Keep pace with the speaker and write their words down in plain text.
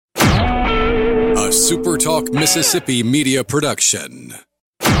A SuperTalk Mississippi media production.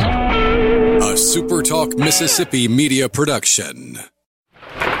 A SuperTalk Mississippi media production.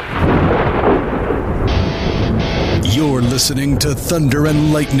 You're listening to Thunder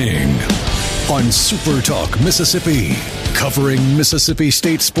and Lightning on SuperTalk Mississippi, covering Mississippi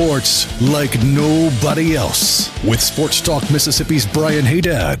State sports like nobody else. With Sports Talk Mississippi's Brian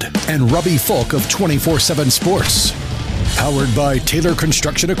Haydad and Robbie Falk of 24/7 Sports. Powered by Taylor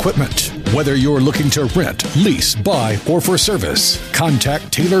Construction Equipment. Whether you're looking to rent, lease, buy, or for service,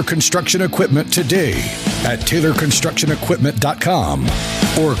 contact Taylor Construction Equipment today at taylorconstructionequipment.com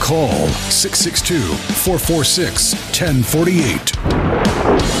or call 662-446-1048.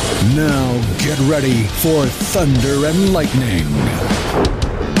 Now get ready for Thunder and Lightning.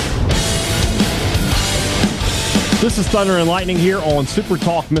 This is Thunder and Lightning here on Super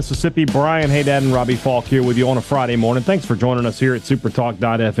Talk Mississippi. Brian Haydad and Robbie Falk here with you on a Friday morning. Thanks for joining us here at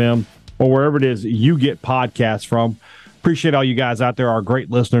supertalk.fm or wherever it is you get podcasts from. Appreciate all you guys out there, our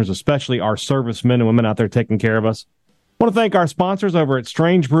great listeners, especially our servicemen and women out there taking care of us. Want to thank our sponsors over at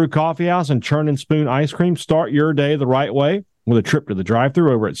Strange Brew Coffee House and Churn and Spoon Ice Cream. Start your day the right way with a trip to the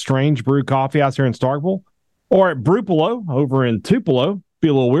drive-thru over at Strange Brew Coffee House here in Starkville or at Brupolo over in Tupelo. Be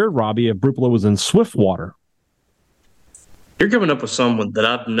a little weird, Robbie, if Brupolo was in Swiftwater. You're coming up with someone that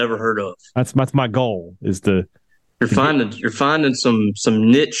I've never heard of. That's my goal. Is to you're finding some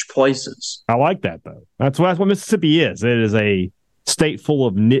niche places. I like that though. That's what Mississippi is. It is a state full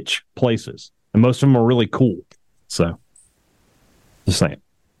of niche places, and most of them are really cool. So, just saying.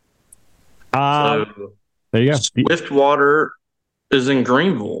 There you go. Swiftwater is in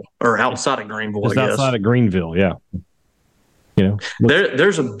Greenville or outside of Greenville. Just outside of Greenville, yeah. You know,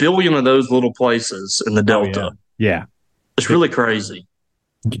 there's a billion of those little places in the Delta. Oh, yeah. It's really crazy.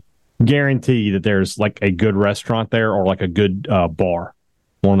 Guarantee that there's like a good restaurant there or like a good bar.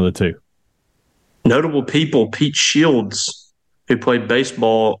 One of the two. Notable people, Pete Shields, who played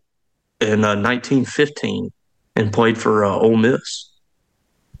baseball in 1915 and played for Ole Miss.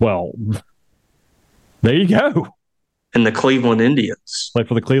 Well, there you go. And the Cleveland Indians. Played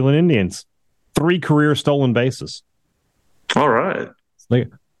for the Cleveland Indians. 3 career stolen bases. All right.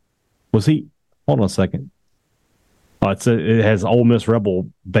 Was he? Hold on a second. It has Ole Miss Rebel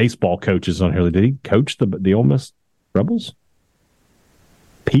baseball coaches on here. Did he coach the Ole Miss Rebels?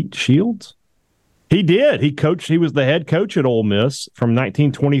 Pete Shields? He did. He was the head coach at Ole Miss from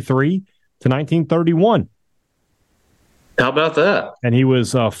 1923 to 1931. How about that? And he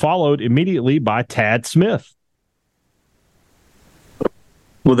was followed immediately by Tad Smith.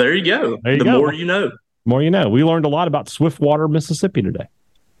 Well, there you go. The more you know. More you know. We learned a lot about Swiftwater, Mississippi today.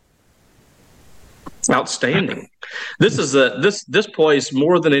 Outstanding. This is this place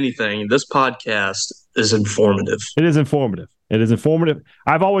more than anything. This podcast is informative. It is informative.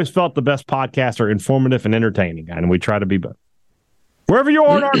 I've always felt the best podcasts are informative and entertaining, and we try to be both. Wherever you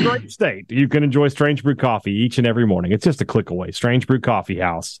are in our great state, you can enjoy Strange Brew Coffee each and every morning. It's just a click away.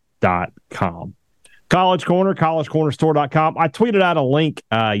 StrangeBrewCoffeehouse.com. College Corner, collegecornerstore.com. I tweeted out a link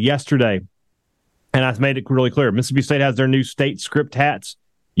yesterday, and I've made it really clear. Mississippi State has their new state script hats.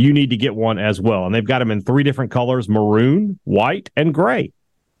 You need to get one as well. And they've got them in 3 different colors, maroon, white, and gray.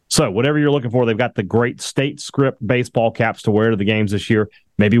 So whatever you're looking for, they've got the great state script baseball caps to wear to the games this year,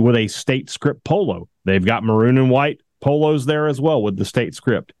 maybe with a state script polo. They've got maroon and white polos there as well with the state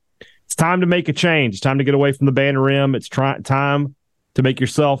script. It's time to make a change. It's time to get away from the banner rim. It's time to make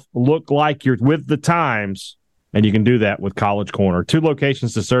yourself look like you're with the times, and you can do that with College Corner. 2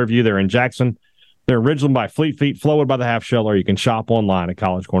 locations to serve you. They're in Jackson. They're originally by Fleet Feet, Flowwood by the Half Shell, or you can shop online at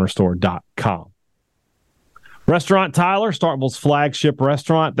collegecornerstore.com. Restaurant Tyler, Starkville's flagship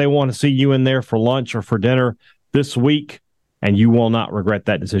restaurant. They want to see you in there for lunch or for dinner this week, and you will not regret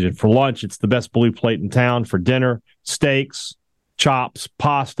that decision. For lunch, it's the best blue plate in town. For dinner, steaks, chops,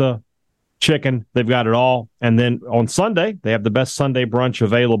 pasta, chicken. They've got it all. And then on Sunday, they have the best Sunday brunch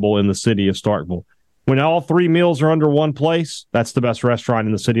available in the city of Starkville. When all 3 meals are under one place, that's the best restaurant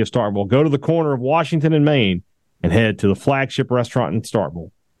in the city of Starkville. Go to the corner of Washington and Main and head to the flagship restaurant in Starkville,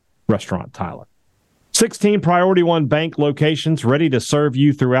 Restaurant Tyler. 16 Priority One Bank locations ready to serve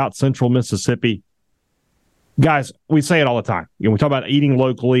you throughout central Mississippi. Guys, we say it all the time. We talk about eating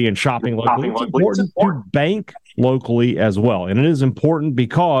locally and shopping locally. It's important to bank locally as well. And it is important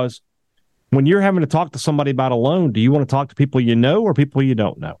because when you're having to talk to somebody about a loan, do you want to talk to people you know or people you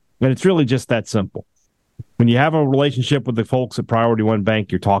don't know? And it's really just that simple. When you have a relationship with the folks at Priority One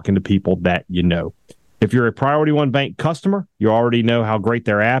Bank, you're talking to people that you know. If you're a Priority One Bank customer, you already know how great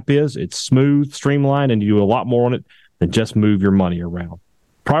their app is. It's smooth, streamlined, and you do a lot more on it than just move your money around.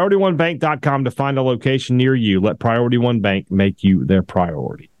 PriorityOneBank.com to find a location near you. Let Priority One Bank make you their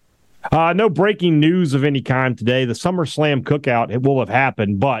priority. No breaking news of any kind today. The SummerSlam cookout, it will have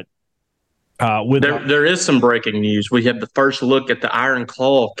happened, but there is some breaking news. We have the first look at the Iron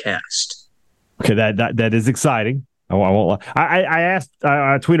Claw cast. Okay, that is exciting. I won't. I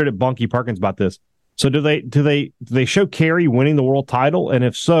tweeted at Bunky Perkins about this. So do they show Kerry winning the world title, and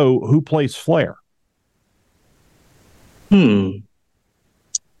if so, who plays Flair?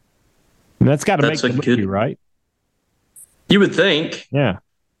 That's got to make the movie, right? You would think, yeah.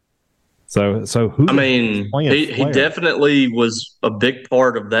 So who? I mean, he definitely was a big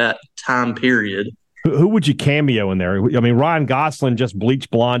part of that time period. Who would you cameo in there? I mean, Ryan Gosling just bleach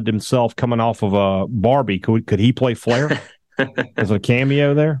blonde himself coming off of a Barbie. Could he play Flair as a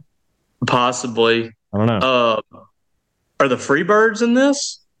cameo there? Possibly. I don't know. Are the Freebirds in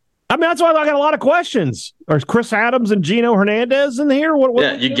this? I mean, that's why I got a lot of questions. Are Chris Adams and Gino Hernandez in here?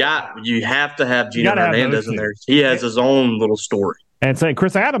 What you have to have Gino Hernandez in there. He has his own little story. And saying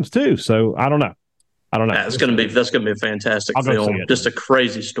Chris Adams too. So I don't know. Yeah, that's gonna be a fantastic film. Just a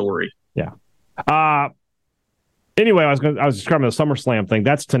crazy story. Yeah. Anyway, I was describing the SummerSlam thing.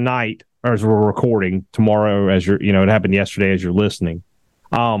 That's tonight, or as we're recording tomorrow. As it happened yesterday as you're listening.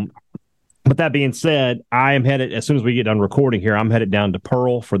 But that being said, I am headed, as soon as we get done recording here, I'm headed down to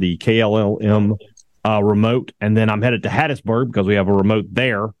Pearl for the KLLM remote, and then I'm headed to Hattiesburg because we have a remote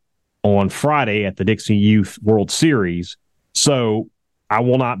there on Friday at the Dixie Youth World Series. So I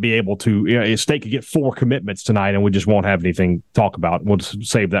will not be able to. State could get 4 commitments tonight, and we just won't have anything to talk about. We'll just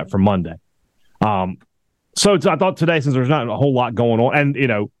save that for Monday. So I thought today, since there's not a whole lot going on,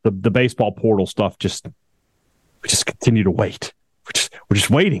 and the baseball portal stuff, we just continue to wait. We're just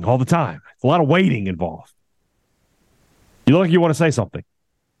waiting all the time. It's a lot of waiting involved. You look like you want to say something.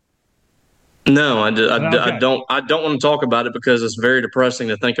 No, I don't want to talk about it because it's very depressing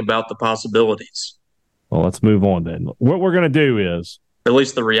to think about the possibilities. Well, let's move on then. What we're going to do is, at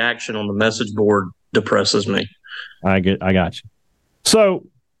least the reaction on the message board depresses me. I got you. So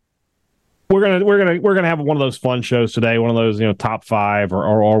we're gonna have one of those fun shows today, one of those top 5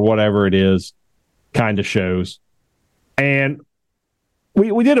 or whatever it is kind of shows, and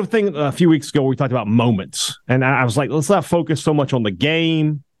we did a thing a few weeks ago where we talked about moments, and I was like, let's not focus so much on the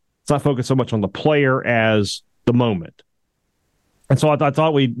game, let's not focus so much on the player as the moment. And so I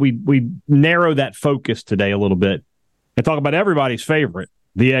thought we narrow that focus today a little bit and talk about everybody's favorite,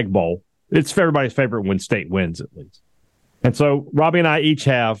 the Egg Bowl. It's everybody's favorite when State wins, at least. And so Robbie and I each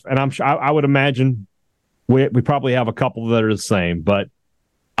have, and I'm sure I would imagine we probably have a couple that are the same, but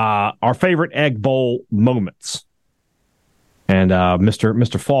our favorite Egg Bowl moments. And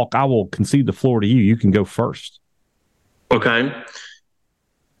Mr. Falk, I will concede the floor to you. You can go first. Okay.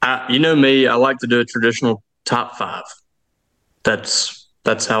 You know me, I like to do a traditional top 5. That's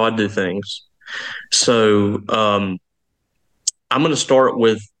how I do things. So I'm going to start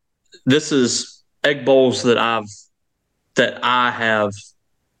with, this is Egg Bowls that I have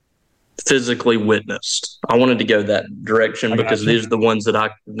physically witnessed. I wanted to go that direction because these are the ones that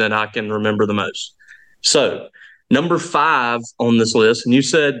I can remember the most. So number 5 on this list, and you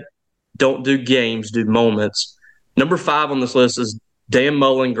said don't do games, do moments. Number 5 on this list is Dan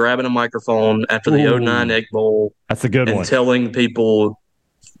Mullen grabbing a microphone after the 2009 Egg Bowl. That's a good one. And telling people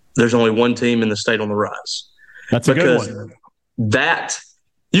there's only one team in the state on the rise. That's a good one. That,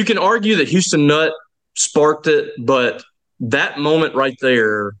 you can argue that Houston Nutt sparked it, but that moment right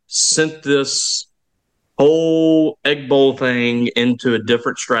there sent this whole Egg Bowl thing into a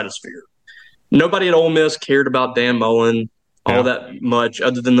different stratosphere. Nobody at Ole Miss cared about Dan Mullen all that much,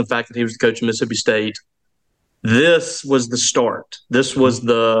 other than the fact that he was the coach of Mississippi State. This was the start. This was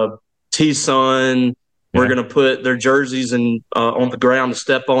the T-Sun. We're going to put their jerseys on the ground to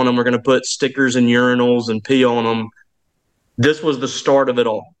step on them. We're going to put stickers and urinals and pee on them. This was the start of it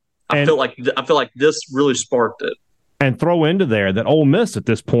all. I feel like this really sparked it. And throw into there that Ole Miss at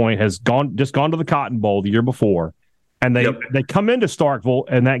this point has gone to the Cotton Bowl the year before, and they come into Starkville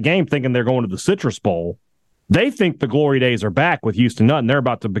in that game thinking they're going to the Citrus Bowl. They think the glory days are back with Houston Nutt, and they're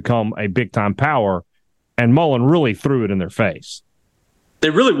about to become a big-time power, and Mullen really threw it in their face.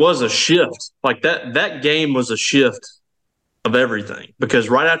 It really was a shift. Like that game was a shift of everything, because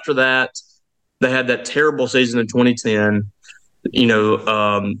right after that, they had that terrible season in 2010,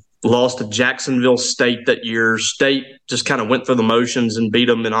 lost to Jacksonville State that year. State just kind of went through the motions and beat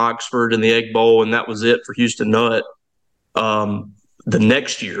them in Oxford in the Egg Bowl, and that was it for Houston Nutt the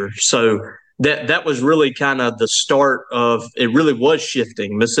next year. So that was really kind of the start of it. Really was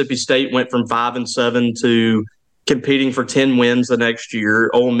shifting. Mississippi State went from 5-7 to competing for 10 wins the next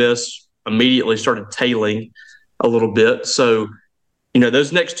year. Ole Miss immediately started tailing a little bit. So,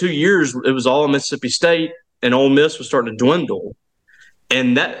 those next 2 years, it was all Mississippi State, and Ole Miss was starting to dwindle.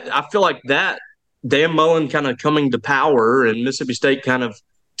 And that I feel like that Dan Mullen kind of coming to power and Mississippi State kind of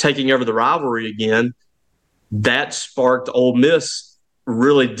taking over the rivalry again, that sparked Ole Miss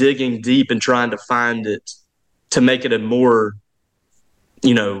really digging deep and trying to find it to make it a more,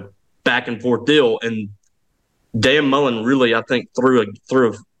 back and forth deal. And Dan Mullen really, I think, threw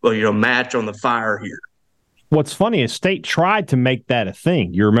a match on the fire here. What's funny is State tried to make that a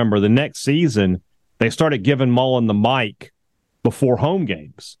thing. You remember the next season, they started giving Mullen the mic before home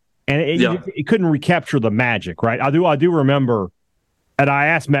games. And it couldn't recapture the magic, right? I do remember, and I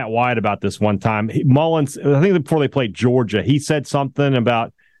asked Matt Wyatt about this one time. Mullins, I think before they played Georgia, he said something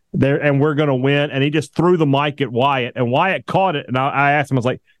about and we're going to win, and he just threw the mic at Wyatt, and Wyatt caught it. And I asked him, I was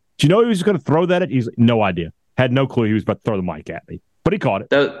like, do you know he was going to throw that at? He's like, no idea. Had no clue he was about to throw the mic at me. But he caught it.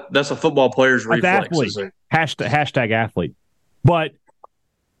 That's a football player's reflex. Hashtag athlete. But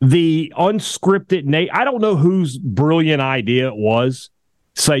the unscripted I don't know whose brilliant idea it was.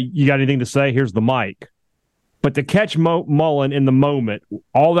 Say, you got anything to say? Here's the mic. But to catch Mullen in the moment,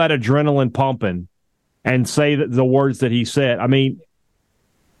 all that adrenaline pumping, and say the words that he said, I mean,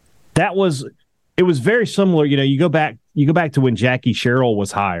 it was very similar. You go back to when Jackie Sherrill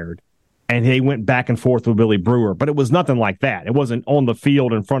was hired, and he went back and forth with Billy Brewer, but it was nothing like that. It wasn't on the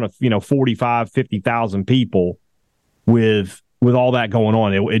field in front of 45, 50,000 people with all that going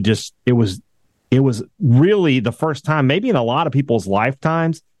on. It was really the first time, maybe in a lot of people's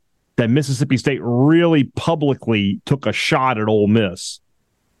lifetimes, that Mississippi State really publicly took a shot at Ole Miss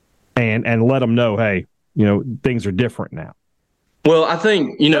and let them know, hey, things are different now. Well, I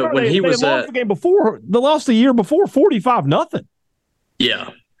think, when he was lost the game before, they lost the year before 45-0. Yeah.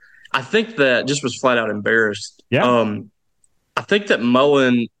 I think that just was flat out embarrassed. Yeah. I think that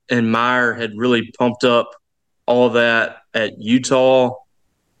Mullen and Meyer had really pumped up all of that at Utah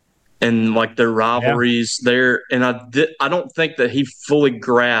and like their rivalries there. And I don't think that he fully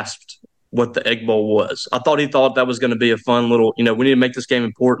grasped what the Egg Bowl was. I thought that was going to be a fun little, we need to make this game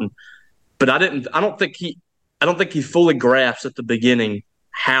important. But I don't think he fully grasped at the beginning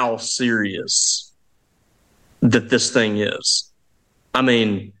how serious that this thing is. I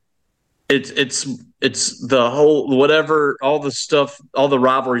mean, it's the whole whatever, all the stuff, all the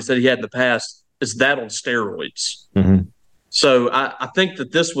rivalries that he had in the past is that on steroids. Mm-hmm. So I think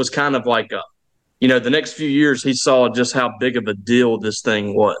that this was kind of like the next few years he saw just how big of a deal this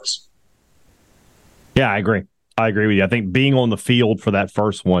thing was. Yeah, I agree. I agree with you. I think being on the field for that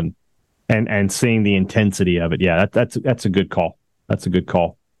first one and seeing the intensity of it, yeah, that's a good call. That's a good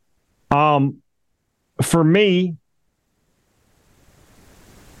call. For me,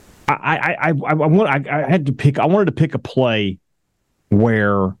 I wanted to pick a play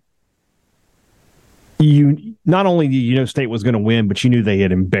where you not only did State was going to win, but you knew they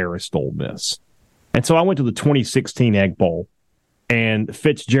had embarrassed Ole Miss. And so I went to the 2016 Egg Bowl, and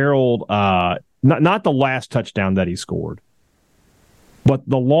Fitzgerald, not the last touchdown that he scored, but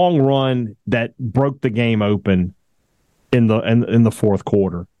the long run that broke the game open in the fourth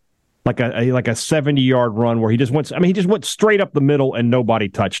quarter. Like a 70-yard run where he just went straight up the middle and nobody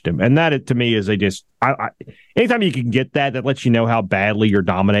touched him. And that, to me, is anytime you can get that lets you know how badly you're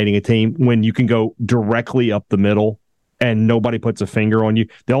dominating a team, when you can go directly up the middle and nobody puts a finger on you.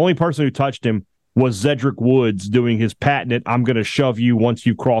 The only person who touched him was Zedrick Woods doing his patented "I'm going to shove you once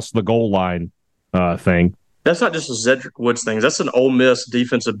you cross the goal line" thing. That's not just a Zedrick Woods thing. That's an Ole Miss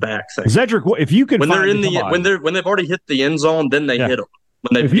defensive back thing. Zedrick, if you can when they've already hit the end zone, then they hit them.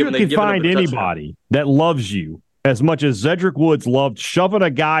 If you can find anybody that loves you as much as Zedrick Woods loved shoving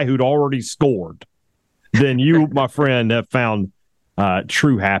a guy who'd already scored, then you, my friend, have found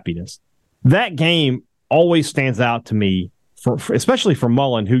true happiness. That game always stands out to me, especially for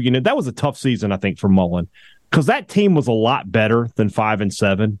Mullen, who, that was a tough season, I think, for Mullen, because that team was a lot better than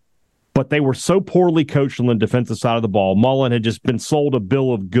 5-7, but they were so poorly coached on the defensive side of the ball. Mullen had just been sold a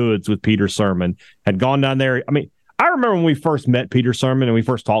bill of goods with Peter Sermon, had gone down there. I mean, I remember when we first met Peter Sermon and we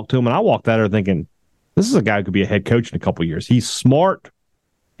first talked to him, and I walked out there thinking, this is a guy who could be a head coach in a couple of years. He's smart.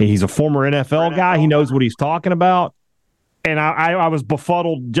 He's a former NFL guy. He knows what he's talking about. And I was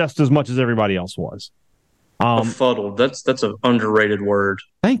befuddled just as much as everybody else was. Befuddled. That's an underrated word.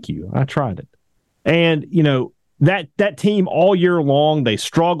 Thank you. I tried it. And, that team all year long, they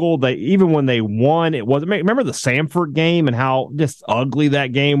struggled. Even when they won, it wasn't. Remember the Samford game and how just ugly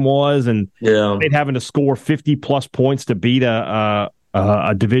that game was, and they'd having to score 50+ points to beat a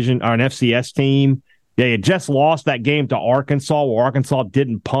division or an FCS team. They had just lost that game to Arkansas, where Arkansas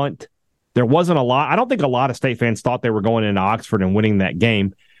didn't punt. There wasn't a lot. I don't think a lot of State fans thought they were going into Oxford and winning that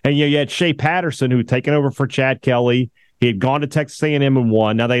game. And you had Shea Patterson, who had taken over for Chad Kelly. He had gone to Texas A&M and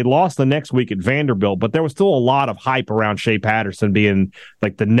won. Now, they lost the next week at Vanderbilt, but there was still a lot of hype around Shea Patterson being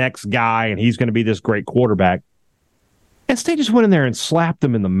like the next guy, and he's going to be this great quarterback. And State just went in there and slapped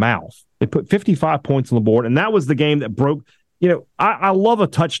them in the mouth. They put 55 points on the board, and that was the game that broke. I love a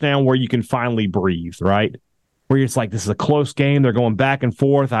touchdown where you can finally breathe, right? Where it's like, this is a close game. They're going back and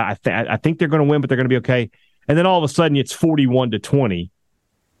forth. I think they're going to win, but they're going to be okay. And then all of a sudden, it's 41-20,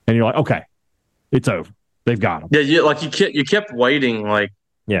 and you're like, okay, it's over. They've got them. Yeah, you kept waiting,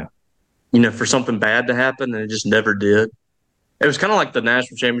 for something bad to happen, and it just never did. It was kind of like the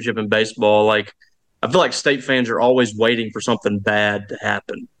national championship in baseball. Like, I feel like State fans are always waiting for something bad to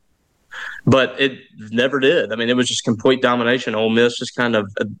happen, but it never did. I mean, it was just complete domination. Ole Miss just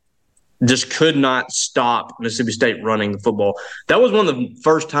could not stop Mississippi State running the football. That was one of the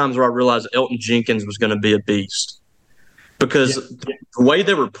first times where I realized Elton Jenkins was going to be a beast, because the way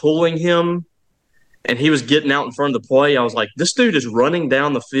they were pulling him and he was getting out in front of the play, I was like, this dude is running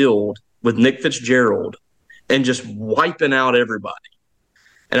down the field with Nick Fitzgerald and just wiping out everybody.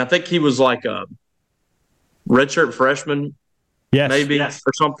 And I think he was like a redshirt freshman,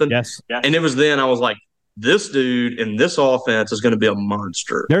 or something. Yes. And it was then I was like, this dude in this offense is going to be a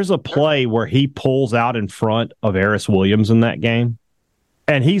monster. There's a play where he pulls out in front of Eris Williams in that game,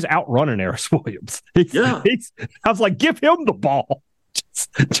 and he's outrunning Eris Williams. I was like, give him the ball.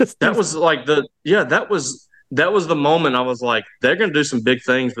 That was the moment I was like, they're going to do some big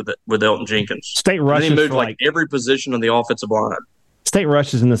things with Elton Jenkins. State rushes he moved for every position on the offensive line. State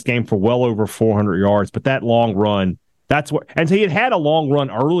rushes in this game for well over 400 yards, but that long run, and so he had a long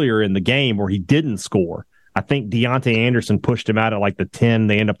run earlier in the game where he didn't score. I think Deontay Anderson pushed him out at like the 10.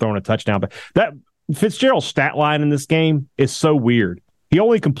 They end up throwing a touchdown. But that Fitzgerald's stat line in this game is so weird. He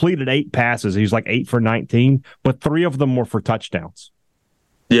only completed 8 passes. He was like 8 for 19, but 3 of them were for touchdowns.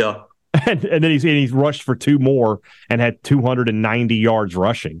 Yeah. And then he's rushed for 2 more and had 290 yards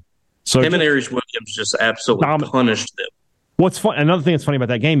rushing. So him and Eris Williams just absolutely punished them. What's fun? Another thing that's funny about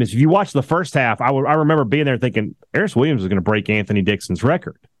that game is if you watch the first half, I remember being there thinking Eris Williams is going to break Anthony Dixon's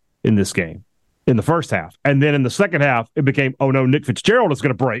record in this game in the first half, and then in the second half it became, oh no, Nick Fitzgerald is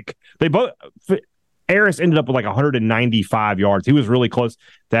going to break. They both. Eris ended up with like 195 yards. He was really close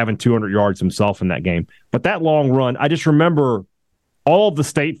to having 200 yards himself in that game. But that long run, I just remember all of the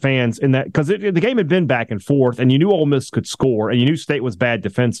State fans in that, because the game had been back and forth, and you knew Ole Miss could score, and you knew State was bad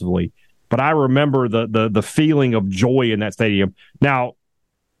defensively. But I remember the feeling of joy in that stadium. Now,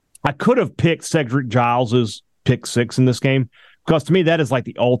 I could have picked Cedric Giles's pick 6 in this game, because to me that is like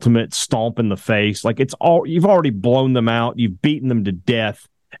the ultimate stomp in the face. Like, you've already blown them out, you've beaten them to death,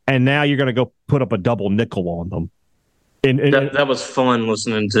 and now you're going to go put up a double nickel on them. That was fun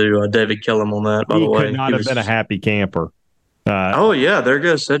listening to David Kellum on that. By the way, he could not have been a happy camper. There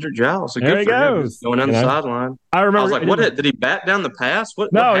goes Cedric Giles. So there he goes. Going down the sideline. I remember. I was like, "What? Did he bat down the pass? What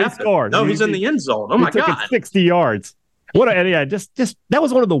he happened? scored. No, he's in the end zone. Oh my god, 60 yards. Just that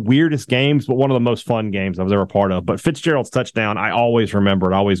was one of the weirdest games, but one of the most fun games I was ever part of. But Fitzgerald's touchdown, I always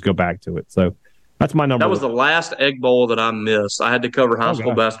remember it. I always go back to it. So that's my number. That was the last Egg Bowl that I missed. I had to cover high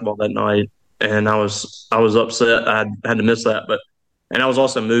school basketball that night, and I was upset. I had to miss that, and I was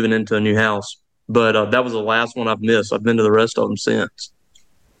also moving into a new house. But that was the last one I've missed. I've been to the rest of them since.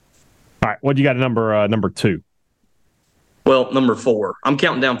 All right, what do you got at number 2? Well, number 4. I'm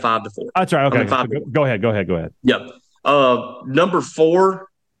counting down 5 to 4. That's right. Okay, go ahead. Yep. Number 4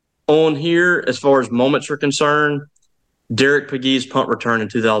 on here, as far as moments are concerned, Derek Pegue's punt return in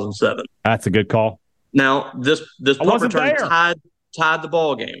 2007. That's a good call. Now, this punt return tied the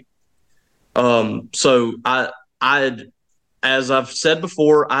ball game. So I had, as I've said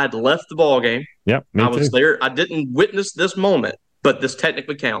before, I had left the ball game. Yep, I was there. I didn't witness this moment, but this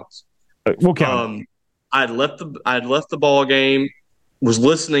technically counts. We'll count. I had left the ball game. Was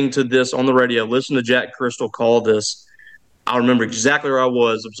listening to this on the radio. Listened to Jack Crystal call this. I remember exactly where I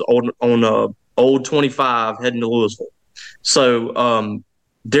was. It was on old 25 heading to Louisville. So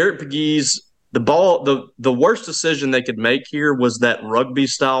Derek Pegue's the ball. The worst decision they could make here was that rugby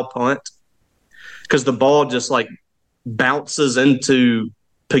style punt, because the ball just like bounces into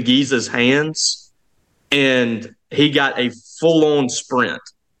Pegue's hands, and he got a full-on sprint.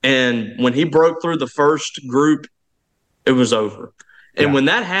 And when he broke through the first group, it was over. And when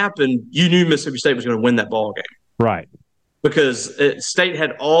that happened, you knew Mississippi State was going to win that ball game, right? Because State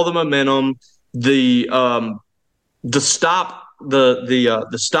had all the momentum. The stop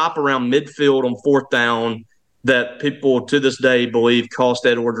around midfield on 4th down that people to this day believe cost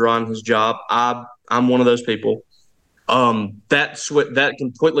Ed Orgeron his job. I'm one of those people. That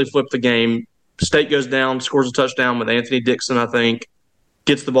completely flipped the game. State goes down, scores a touchdown with Anthony Dixon, I think,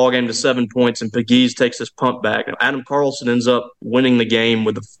 gets the ball game to 7 points, and Pegues takes this punt back. Adam Carlson ends up winning the game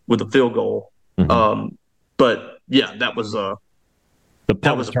with a field goal. Mm-hmm. But yeah, that was the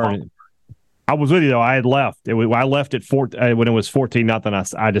that was a turn. I was with you though. I had left. I left at when it was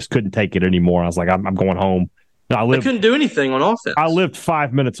 14-0. I just couldn't take it anymore. I was like, I'm going home. They couldn't do anything on offense. I lived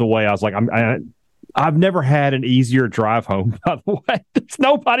 5 minutes away. I was like, I've never had an easier drive home. By the way, there's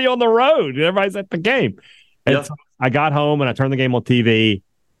nobody on the road. Everybody's at the game. And so I got home and I turned the game on TV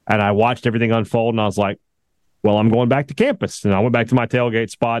and I watched everything unfold. And I was like, well, I'm going back to campus. And I went back to my tailgate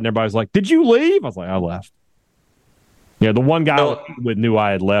spot and everybody's like, did you leave? I was like, I left. The one guy knew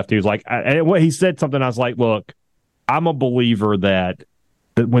I had left. He was like, he said something. I was like, look, I'm a believer that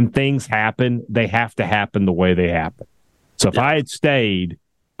when things happen, they have to happen the way they happen. So if I had stayed,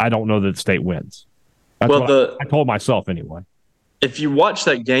 I don't know that the state wins. That's what I told myself anyway. If you watch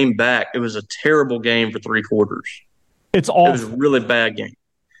that game back, it was a terrible game for 3 quarters. It's awful. It was a really bad game.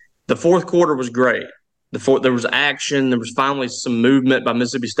 The fourth quarter was great. There was action. There was finally some movement by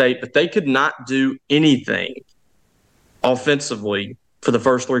Mississippi State, but they could not do anything offensively for the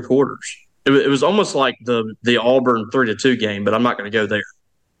first 3 quarters. It was almost like the Auburn 3-2 game, but I'm not going to go there.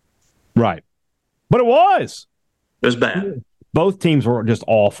 Right. But it was. It was bad. Both teams were just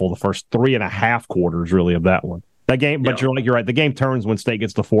awful the first 3.5 quarters, really, of that one. That game, but you're right. The game turns when State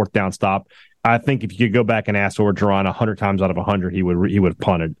gets the 4th down stop. I think if you could go back and ask Orgeron 100 times out of 100, he would have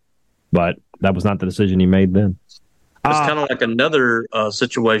punted. But that was not the decision he made then. It's kind of like another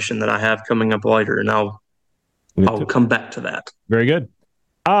situation that I have coming up later, and I'll come back to that. Very good.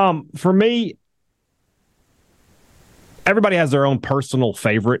 For me, everybody has their own personal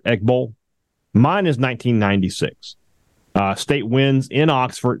favorite Egg Bowl. Mine is 1996. State wins in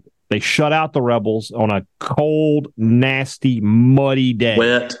Oxford. They shut out the Rebels on a cold, nasty, muddy day.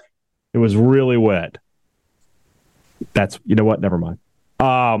 Wet. It was really wet. You know what? Never mind.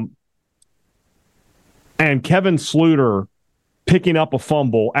 And Kevin Sluter picking up a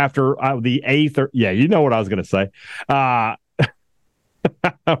fumble after the 8th. You know what I was going to say.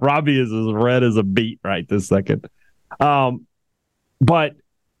 Robbie is as red as a beet right this second. But,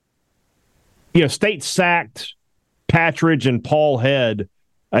 State sacked Patridge and Paul Head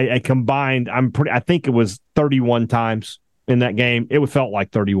a combined, I think it was 31 times in that game. It felt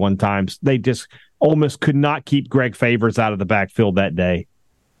like 31 times. They just almost could not keep Greg Favors out of the backfield that day.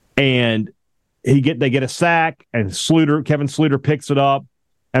 And they get a sack, and Kevin Sluter picks it up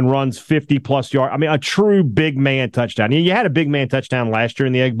and runs 50-plus yards. I mean, a true big man touchdown. You had a big man touchdown last year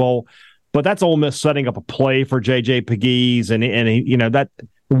in the Egg Bowl, but that's Ole Miss setting up a play for J.J. Pegues, and that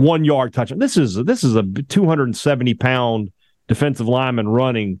 1-yard touchdown. This is a 270-pound defensive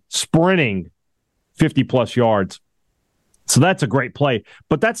lineman sprinting 50-plus yards. So that's a great play,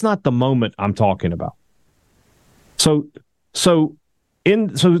 but that's not the moment I'm talking about. So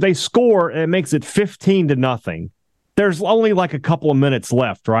they score, and it makes it 15-0. There's only like a couple of minutes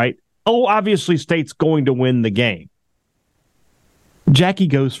left, right? Oh, obviously State's going to win the game. Jackie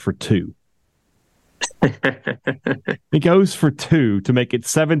goes for 2. He goes for 2 to make it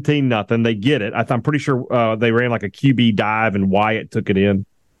 17-0. They get it. I'm pretty sure they ran like a QB dive, and Wyatt took it in.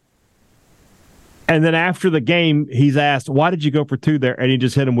 And then after the game, he's asked, why did you go for 2 there? And he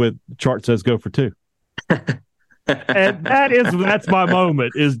just hit him with, chart says go for 2. And that's my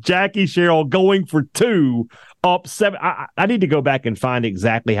moment, is Jackie Sherrill going for 2 up 7. I need to go back and find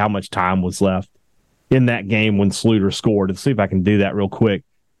exactly how much time was left in that game when Sluter scored, and see if I can do that real quick,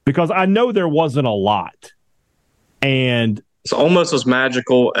 because I know there wasn't a lot. And it's almost as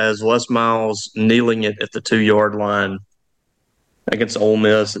magical as Les Miles kneeling it at the 2-yard line against Ole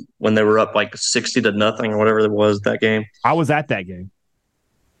Miss when they were up like 60-0 or whatever it was that game. I was at that game.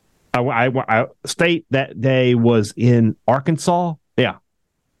 I State that day was in Arkansas. Yeah.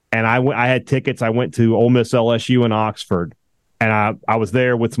 And I had tickets. I went to Ole Miss LSU in Oxford, and I was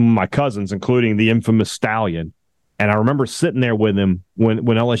there with some of my cousins, including the infamous Stallion. And I remember sitting there with him when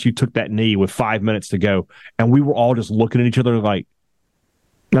LSU took that knee with 5 minutes to go. And we were all just looking at each other like,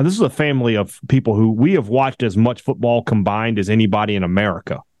 now this is a family of people who we have watched as much football combined as anybody in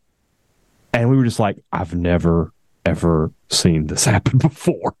America. And we were just like, I've never, ever seen this happen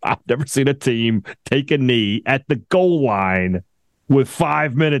before. I've never seen a team take a knee at the goal line with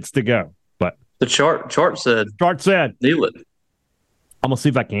 5 minutes to go. But the chart said kneel it. I'm gonna see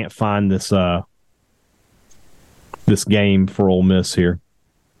if I can't find this this game for Ole Miss here.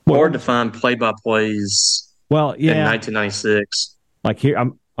 Hard to find play-by-plays. Well, yeah, in 1996. Like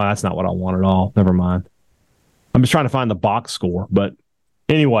here, that's not what I want at all. Never mind. I'm just trying to find the box score. But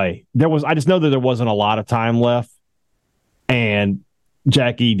anyway, I just know that there wasn't a lot of time left, and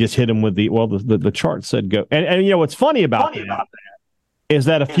Jackie just hit him with the chart said go. And what's funny about that is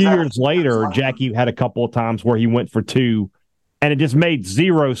that a few years later, Jackie had a couple of times where he went for two, and it just made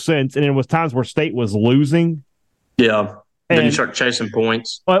zero sense. And it was times where State was losing. Yeah. Then you start chasing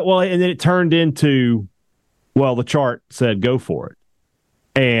points. Well, and then it turned into, well, the chart said go for it.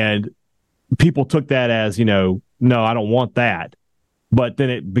 And people took that as, no, I don't want that. But then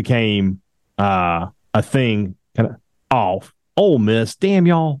it became a thing kind of off. Ole Miss, damn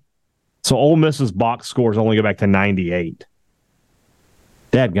y'all. So Ole Miss's box scores only go back to 98.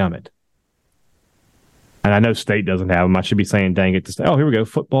 Dadgummit. And I know State doesn't have them. I should be saying dang it to State. Oh, here we go.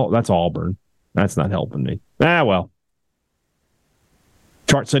 Football. That's Auburn. That's not helping me. Well.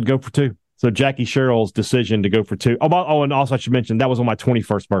 Chart said go for two. So Jackie Sherrill's decision to go for two. And also I should mention that was on my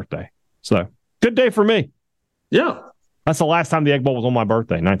 21st birthday. So good day for me. Yeah. That's the last time the Egg Bowl was on my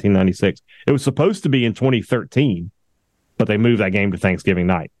birthday, 1996. It was supposed to be in 2013, but they moved that game to Thanksgiving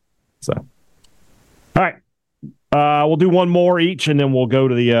night. So, all right. We'll do one more each, and then we'll go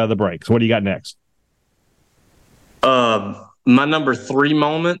to the break. So what do you got next? My number 3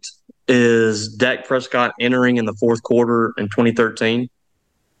 moment is Dak Prescott entering in the fourth quarter in 2013.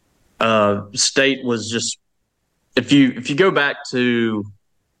 State was just, if you go back to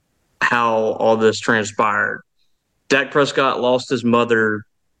how all this transpired, Dak Prescott lost his mother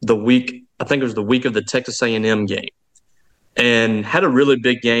the week of the Texas A&M game, and had a really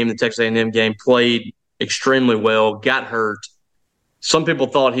big game. The Texas A&M game, played extremely well, got hurt. Some people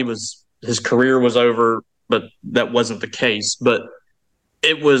thought his career was over, but that wasn't the case. But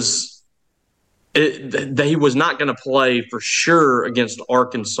he was not going to play for sure against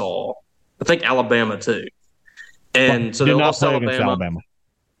Arkansas. I think Alabama too. And so they lost Alabama.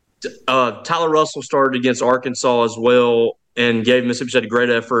 Tyler Russell started against Arkansas as well and gave Mississippi State a great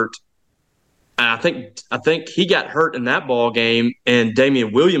effort. I think he got hurt in that ball game, and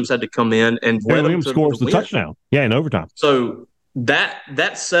Damian Williams had to come in and Williams scores the touchdown. Yeah, in overtime. So that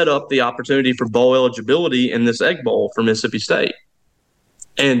set up the opportunity for bowl eligibility in this Egg Bowl for Mississippi State.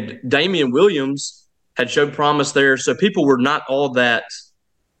 And Damian Williams had showed promise there, so people were not all that,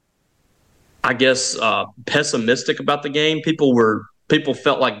 I guess, pessimistic about the game. People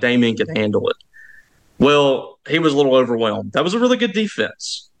felt like Damian could handle it. Well, he was a little overwhelmed. That was a really good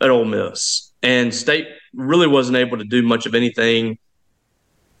defense at Ole Miss, and State really wasn't able to do much of anything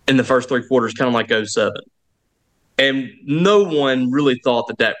in the first 3 quarters, kind of like 07. And no one really thought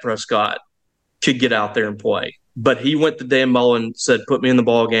that Dak Prescott could get out there and play. But he went to Dan Mullen and said, put me in the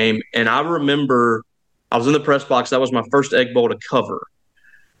ball game. And I remember I was in the press box. That was my first Egg Bowl to cover.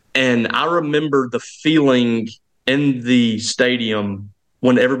 And I remember the feeling in the stadium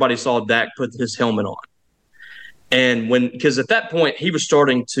when everybody saw Dak put his helmet on. And because at that point he was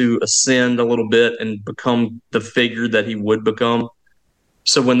starting to ascend a little bit and become the figure that he would become.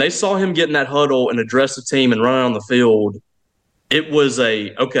 So when they saw him get in that huddle and address the team and run out on the field, it was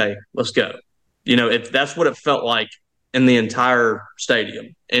okay, let's go. If that's what it felt like in the entire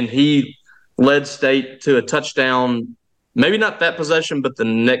stadium. And he led State to a touchdown, maybe not that possession, but the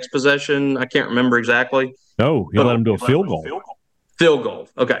next possession. I can't remember exactly. No, he led him to a field goal. Field goal,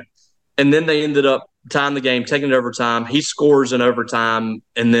 okay. And then they ended up tying the game, taking it to overtime. He scores in overtime,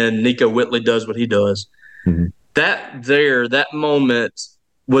 and then Nico Whitley does what he does. Mm-hmm. That moment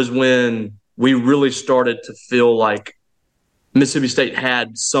was when we really started to feel like Mississippi State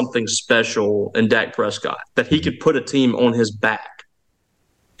had something special in Dak Prescott, that he could put a team on his back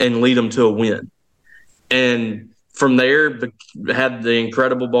and lead them to a win. And from there, had the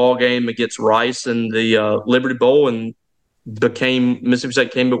incredible ball game against Rice in the Liberty Bowl, and Mississippi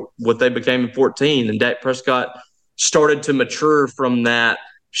State came to what they became in 14. And Dak Prescott started to mature from that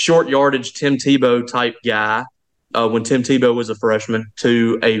short yardage Tim Tebow type guy when Tim Tebow was a freshman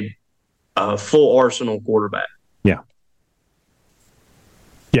to a full arsenal quarterback.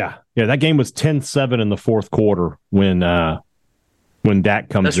 Yeah, that game was 10-7 in the fourth quarter when Dak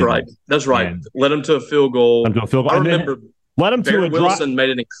comes in. That's right. Led him to a field goal. I remember led him Barry Wilson made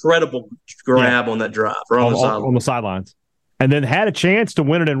an incredible grab on that drive on the sidelines. And then had a chance to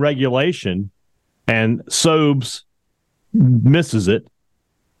win it in regulation, and Sobes misses it.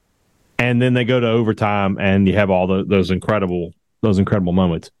 And then they go to overtime, and you have all those incredible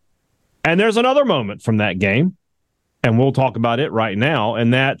moments. And there's another moment from that game, and we'll talk about it right now,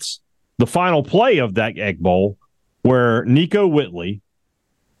 and that's the final play of that Egg Bowl, where Nico Whitley,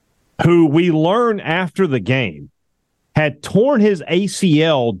 who we learn after the game, had torn his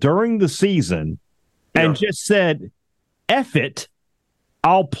ACL during the season and just said, F it,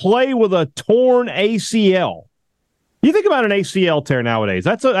 I'll play with a torn ACL. You think about an ACL tear nowadays.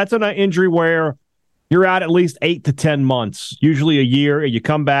 That's an injury where you're out at least 8 to 10 months, usually a year, and you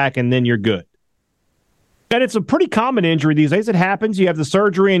come back and then you're good. And it's a pretty common injury these days. It happens. You have the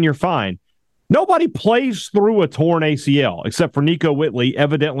surgery and you're fine. Nobody plays through a torn ACL except for Nico Whitley,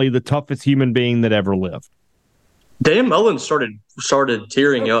 evidently the toughest human being that ever lived. Dan Mullen started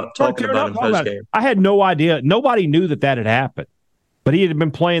tearing up, talking about it in postgame. I had no idea. Nobody knew that had happened. But he had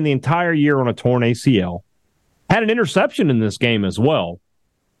been playing the entire year on a torn ACL. Had an interception in this game as well.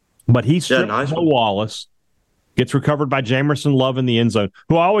 But he stripped Bo Wallace. Gets recovered by Jamerson Love in the end zone,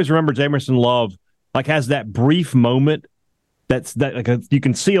 who I always remember Jamerson Love has that brief moment you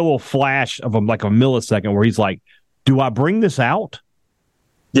can see a little flash of him, like a millisecond, where he's like, do I bring this out?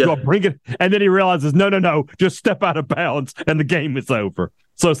 Yeah. Do I bring it? And then he realizes, no, just step out of bounds, and the game is over.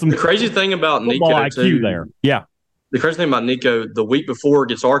 So the crazy thing about Nico IQ too, there. Yeah. The crazy thing about Nico, the week before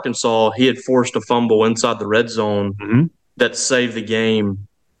against Arkansas, he had forced a fumble inside the red zone that saved the game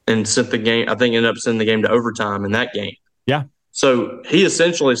and sent the game, I think ended up sending the game to overtime in that game. Yeah. So he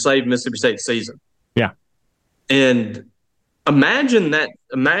essentially saved Mississippi State's season. Yeah. And imagine that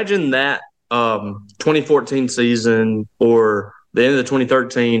 2014 season or the end of the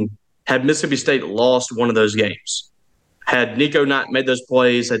 2013 had Mississippi State lost one of those games. Had Nico not made those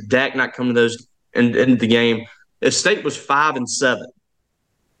plays, had Dak not come to those in the game, if State was 5-7,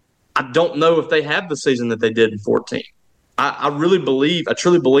 I don't know if they have the season that they did in 14. I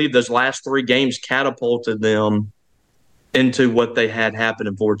truly believe those last three games catapulted them into what they had happen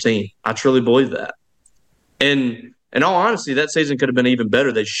in 14. I truly believe that. And in all honesty, that season could have been even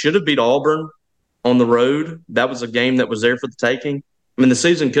better. They should have beat Auburn on the road. That was a game that was there for the taking. I mean, the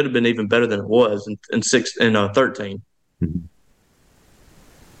season could have been even better than it was in 13. Mm-hmm.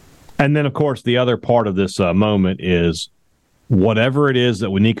 And then, of course, the other part of this moment is whatever it is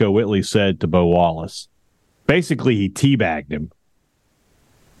that Nico Whitley said to Bo Wallace. Basically, he teabagged him.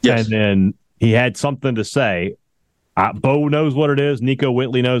 Yes. And then he had something to say. Bo knows what it is. Nico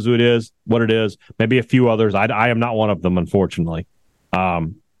Whitley knows what it is. Maybe a few others. I am not one of them, unfortunately.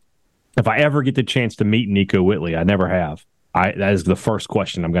 If I ever get the chance to meet Nico Whitley, I never have. That is the first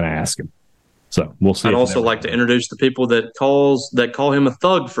question I'm going to ask him. So we'll see. I'd also like to introduce the people that call him a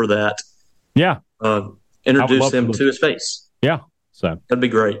thug for that. Yeah. Introduce him to his face. Yeah. So that'd be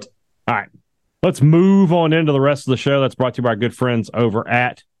great. All right. Let's move on into the rest of the show. That's brought to you by our good friends over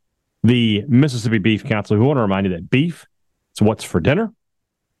at the Mississippi Beef Council, who want to remind you that beef is what's for dinner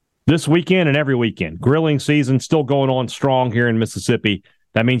this weekend and every weekend. Grilling season still going on strong here in Mississippi.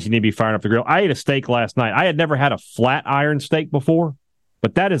 That means you need to be firing up the grill. I ate a steak last night. I had never had a flat iron steak before,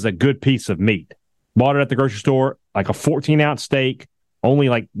 but that is a good piece of meat. Bought it at the grocery store, like a 14-ounce steak, only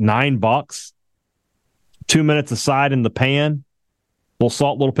like $9. 2 minutes aside in the pan, little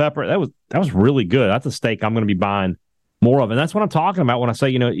salt, little pepper. That was really good. That's a steak I'm going to be buying more of. And that's what I'm talking about when I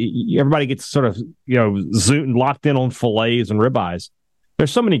say, everybody gets sort of, locked in on fillets and ribeyes.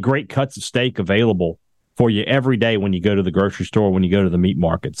 There's so many great cuts of steak available for you every day when you go to the grocery store, when you go to the meat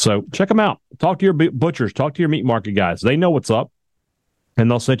market. So check them out. Talk to your butchers. Talk to your meat market guys. They know what's up, and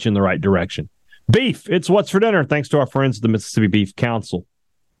they'll set you in the right direction. Beef, it's what's for dinner, thanks to our friends at the Mississippi Beef Council.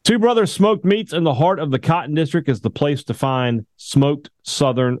 Two Brothers Smoked Meats in the heart of the Cotton District is the place to find smoked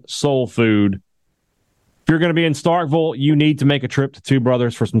Southern soul food. If you're going to be in Starkville, you need to make a trip to Two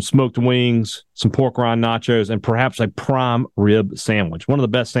Brothers for some smoked wings, some pork rind nachos, and perhaps a prime rib sandwich. One of the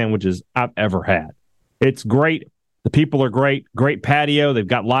best sandwiches I've ever had. It's great. The people are great. Great patio. They've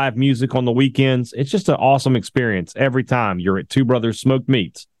got live music on the weekends. It's just an awesome experience every time you're at Two Brothers Smoked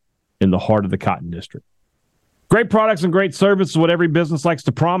Meats in the heart of the Cotton District. Great products and great service is what every business likes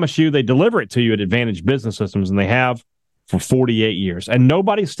to promise you. They deliver it to you at Advantage Business Systems, and they have for 48 years. And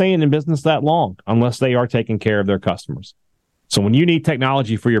nobody's staying in business that long unless they are taking care of their customers. So when you need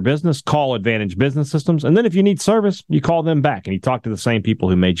technology for your business, call Advantage Business Systems. And then if you need service, you call them back and you talk to the same people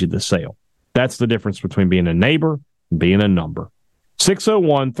who made you the sale. That's the difference between being a neighbor and being a number.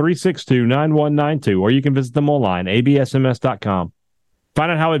 601-362-9192, or you can visit them online, absms.com. Find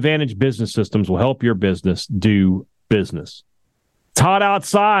out how Advantage Business Systems will help your business do business. It's hot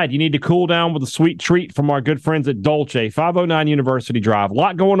outside. You need to cool down with a sweet treat from our good friends at Dolce, 509 University Drive. A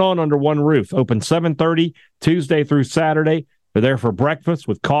lot going on under one roof. Open 7:30 Tuesday through Saturday. They're there for breakfast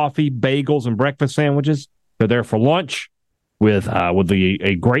with coffee, bagels, and breakfast sandwiches. They're there for lunch with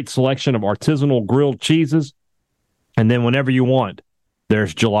a great selection of artisanal grilled cheeses. And then whenever you want,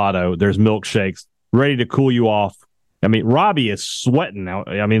 there's gelato, there's milkshakes, ready to cool you off. I mean, Robbie is sweating now.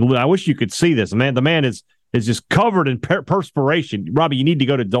 I mean, I wish you could see this. Man, the man is just covered in perspiration. Robbie, you need to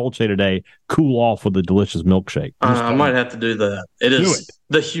go to Dolce today, cool off with a delicious milkshake. I might have to do that.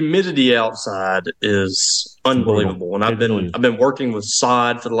 The humidity outside is unbelievable. And I've been working with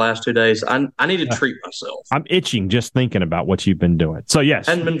sod for the last 2 days. I need to treat myself. I'm itching just thinking about what you've been doing. So yes,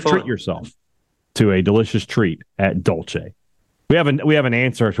 treat yourself. to a delicious treat at Dolce. We have an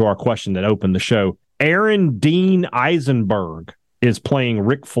answer to our question that opened the show. Aaron Dean Eisenberg is playing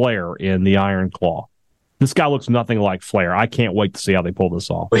Ric Flair in The Iron Claw. This guy looks nothing like Flair. I can't wait to see how they pull this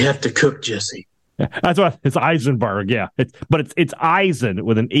off. We have to cook Jesse. That's what it's Eisenberg, yeah. It's Eisen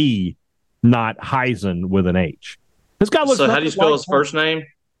with an E, not Heisen with an H. This guy looks. So how do you spell his first name?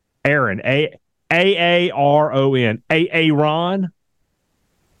 Aaron, Aaron, Aaron.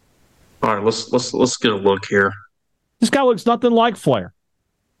 All right, let's get a look here. This guy looks nothing like Flair.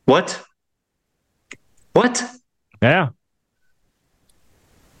 What? Yeah.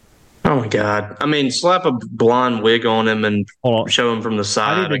 Oh my God! I mean, slap a blonde wig on him and show him from the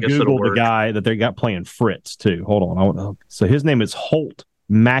side. I need to Google the guy that they got playing Fritz too. Hold on. So his name is Holt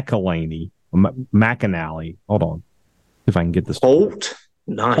McElhaney. McAnally. Hold on. If I can get this. Holt?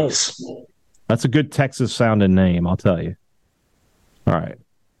 Nice. Holt. That's a good Texas sounding name, I'll tell you. All right.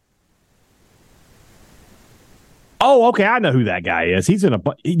 Oh, okay. I know who that guy is. He's in a.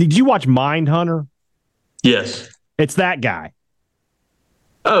 Did you watch Mindhunter? Yes. It's that guy.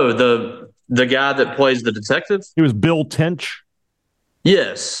 Oh, the guy that plays the detective? He was Bill Tench.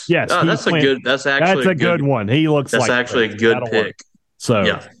 Yes. Oh, that's a good one. He looks that's like actually a good pick. Work. So,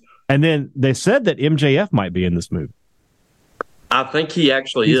 yeah. And then they said that MJF might be in this movie. I think he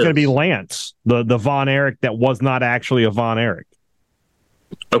actually He's is. He's going to be Lance, the Von Erich that was not actually a Von Erich.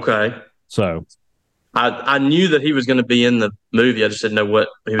 Okay. So I knew that he was going to be in the movie. I just didn't know what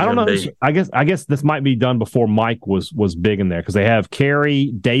he was going to be. I guess this might be done before Mike was big in there because they have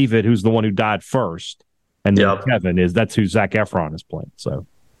Carrie, David, who's the one who died first, and then Kevin that's who Zac Efron is playing. So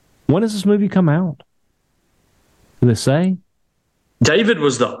when does this movie come out? Do they say? David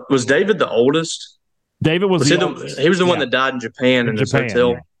was David the oldest? David was the oldest. He was the one that died in Japan in his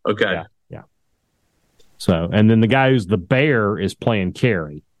hotel. Yeah. Okay. Yeah. So, and then the guy who's the bear is playing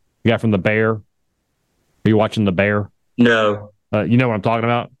Carrie. The guy from The Bear. Are you watching The Bear? No. You know what I'm talking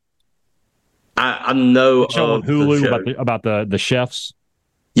about? I know show on Hulu about the chefs.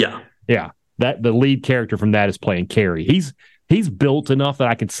 Yeah. Yeah. That the lead character from that is playing Carrie. He's built enough that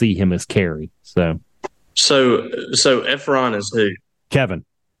I could see him as Carrie. So Efron is who? Kevin.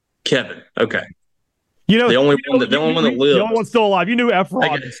 Okay. You know, the only one that lives. The only one still alive. You knew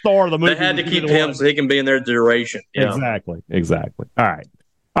Efron, the star of the movie. They had to keep him so he can be in their duration. Exactly. All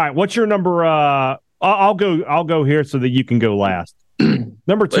right. What's your number? I'll go here so that you can go last.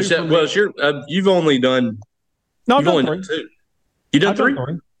 Number two. You've only done. No, I've done two. You done three?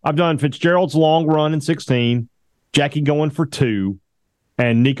 I've done Fitzgerald's long run in 16, Jackie going for 2,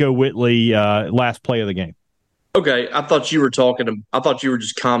 and Nico Whitley last play of the game. Okay, I thought you were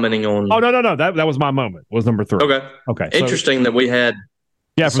just commenting on. Oh no! That was my moment. Was number 3. Okay. Interesting that we had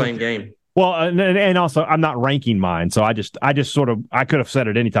the same game. Well, and also I'm not ranking mine, so I just sort of I could have said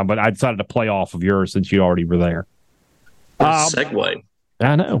it anytime, but I decided to play off of yours since you already were there. Segue.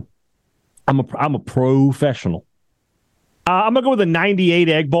 I know. I'm a professional. I'm gonna go with a 98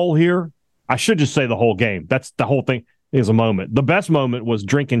 Egg Bowl here. I should just say the whole game. That's the whole thing is a moment. The best moment was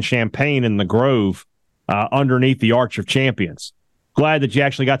drinking champagne in the Grove underneath the Arch of Champions. Glad that you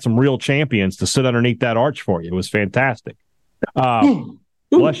actually got some real champions to sit underneath that arch for you. It was fantastic. Bless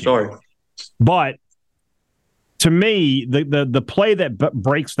you. Sorry. But to me, the play that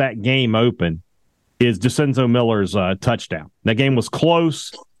breaks that game open is DeCenzo Miller's touchdown. That game was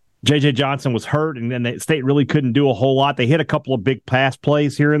close. J.J. Johnson was hurt, and then the State really couldn't do a whole lot. They hit a couple of big pass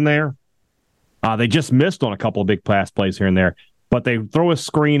plays here and there. They just missed on a couple of big pass plays here and there. But they throw a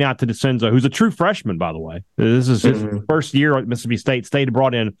screen out to DeCenzo, who's a true freshman, by the way. This is his first year at Mississippi State. State had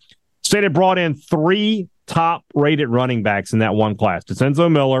brought in 3 top-rated running backs in that one class.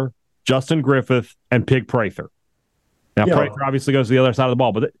 DeCenzo Miller, Justin Griffith, and Pig Prather. Now, Prather obviously goes to the other side of the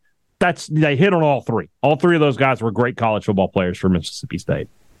ball, but they hit on all 3. All 3 of those guys were great college football players for Mississippi State.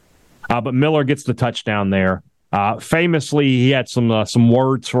 But Miller gets the touchdown there. Famously, he had some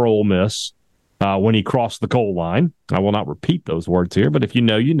words for Ole Miss when he crossed the goal line. I will not repeat those words here, but if you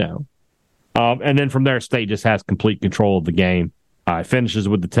know, you know. And then from there, State just has complete control of the game. It finishes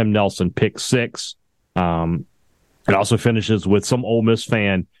with the Tim Nelson pick 6. It also finishes with some Ole Miss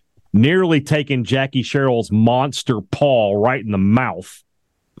fan nearly taking Jackie Sherrill's monster paw right in the mouth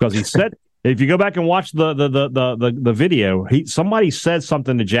because he said, if you go back and watch the video, somebody said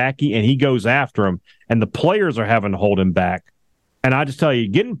something to Jackie and he goes after him, and the players are having to hold him back. And I just tell you,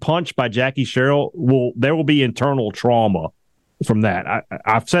 getting punched by Jackie Sherrill there will be internal trauma from that.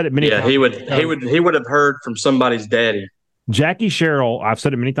 I've said it many times. Yeah, he would have heard from somebody's daddy. Jackie Sherrill, I've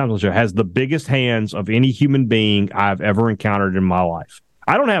said it many times on the show, has the biggest hands of any human being I've ever encountered in my life.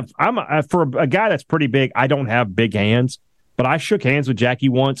 For a guy that's pretty big, I don't have big hands, but I shook hands with Jackie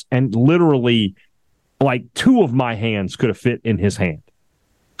once, and literally, like, two of my hands could have fit in his hand.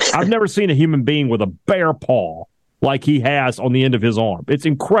 I've never seen a human being with a bare paw like he has on the end of his arm. It's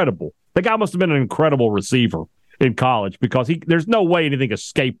incredible. The guy must have been an incredible receiver in college because there's no way anything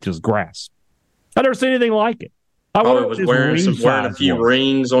escaped his grasp. I've never seen anything like it. He was wearing a few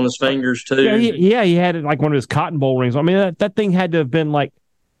rings on his fingers, too. Yeah, he had it like one of his Cotton Bowl rings. I mean, that thing had to have been like,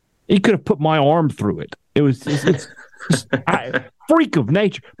 he could have put my arm through it. It was it's freak of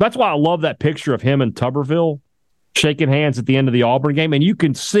nature. That's why I love that picture of him and Tuberville shaking hands at the end of the Auburn game. And you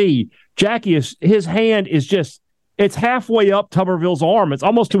can see his hand is just, it's halfway up Tuberville's arm. It's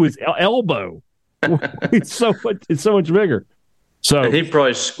almost to his elbow. It's so much bigger. So and he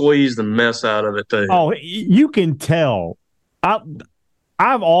probably squeezed the mess out of it too. Oh, you can tell. I've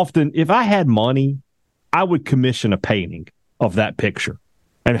often, if I had money, I would commission a painting of that picture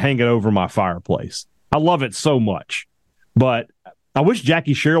and hang it over my fireplace. I love it so much. But I wish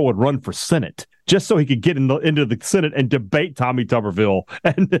Jackie Sherrill would run for Senate just so he could get into the Senate and debate Tommy Tuberville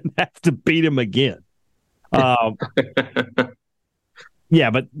and then have to beat him again. Yeah,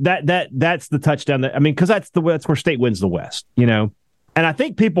 but that's the touchdown. Because that's where State wins the West, you know. And I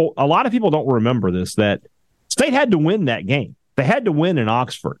think a lot of people don't remember this, that State had to win that game. They had to win in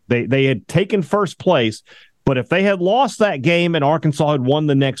Oxford. They had taken first place, but if they had lost that game and Arkansas had won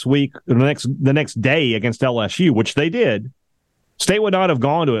the next week, the next day against LSU, which they did, State would not have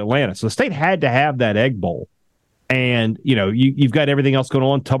gone to Atlanta. So State had to have that Egg Bowl. And, you know, you've got everything else going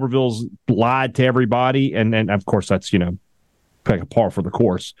on. Tuberville's lied to everybody. And of course, that's, you know, like a par for the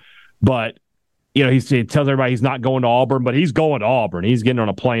course. But, you know, he tells everybody he's not going to Auburn, but he's going to Auburn. He's getting on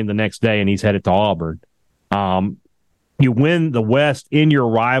a plane the next day, and he's headed to Auburn. You win the West in your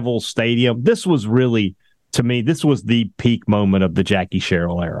rival stadium. This was really, to me, this was the peak moment of the Jackie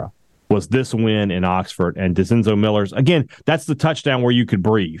Sherrill era, was this win in Oxford. And DeCenzo Miller's, again, that's the touchdown where you could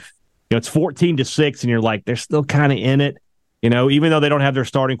breathe. You know, it's 14-6, and you're like, they're still kind of in it. You know, even though they don't have their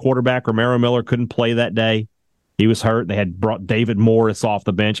starting quarterback, Romaro Miller couldn't play that day. He was hurt. They had brought David Morris off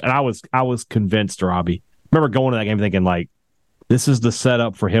the bench, and I was convinced, Robbie. I remember going to that game thinking, like, this is the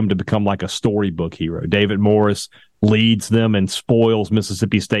setup for him to become like a storybook hero. David Morris leads them and spoils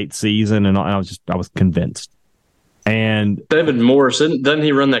Mississippi State's season, and I was convinced. And David Morris, doesn't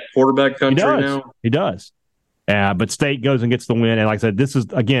he run that quarterback country now? He does. But State goes and gets the win. And like I said, this is,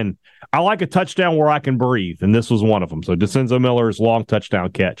 again, I like a touchdown where I can breathe, and this was one of them. So DeCenzo Miller's long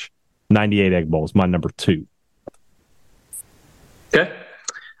touchdown catch, 98 Egg Bowl is my number 2. Okay.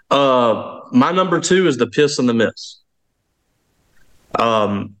 My number 2 is the piss and the miss.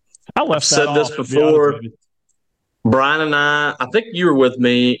 I've said this before. Brian and I think you were with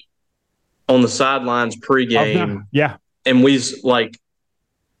me on the sidelines pregame. Yeah. And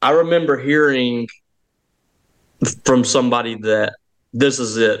I remember hearing from somebody that this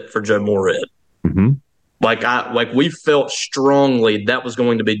is it for Joe Moorhead. Mm-hmm. We felt strongly that was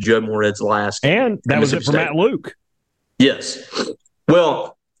going to be Joe Moorhead's last game. And that was it for Matt Luke. Yes.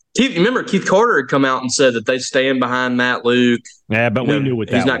 Well, remember Keith Carter had come out and said that they stand behind Matt Luke. Yeah, but we knew what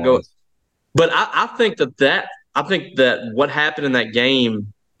that was. Not going. But I think that what happened in that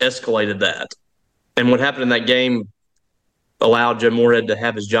game escalated that. And what happened in that game allowed Joe Moorhead to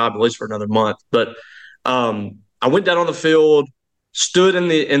have his job at least for another month. But I went down on the field, stood on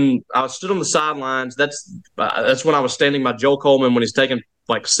the sidelines. That's when I was standing by Joel Coleman when he's taking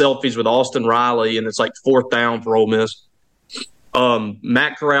like selfies with Austin Riley, and it's like 4th down for Ole Miss.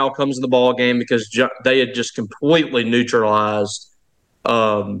 Matt Corral comes in the ball game because they had just completely neutralized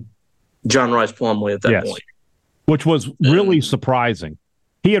John Rice Plumlee at that point, which was really surprising.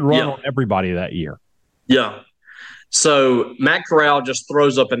 He had run on everybody that year. Yeah. So Matt Corral just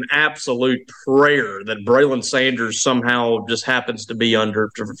throws up an absolute prayer that Braylon Sanders somehow just happens to be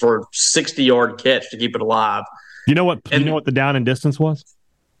under for a 60-yard catch to keep it alive. You know what the down and distance was?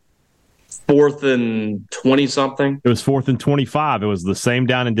 4th and 20-something. It was 4th and 25. It was the same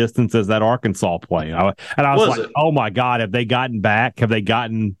down and distance as that Arkansas play. I was like, oh, my God, have they gotten back? Have they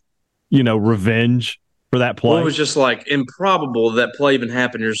gotten, revenge for that play? Well, it was just like improbable that play even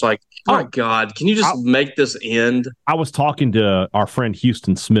happened. You're just like, oh, my God, can you just make this end? I was talking to our friend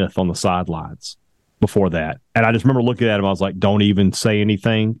Houston Smith on the sidelines before that, and I just remember looking at him. I was like, don't even say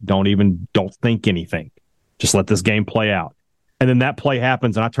anything. Don't think anything. Just let this game play out. And then that play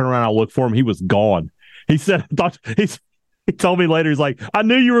happens, and I turn around and I look for him. He was gone. He said, he told me later, he's like, I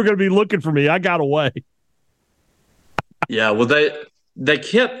knew you were going to be looking for me. I got away. Yeah, well, they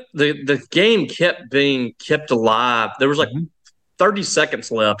kept the game kept being kept alive. There was like 30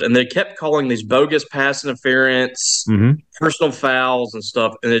 seconds left, and they kept calling these bogus pass interference, personal fouls and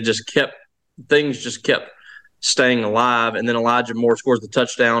stuff, and things just kept staying alive, and then Elijah Moore scores the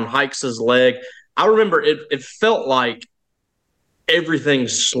touchdown, hikes his leg. I remember it felt like everything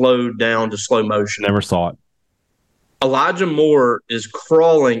slowed down to slow motion. Never saw it. Elijah Moore is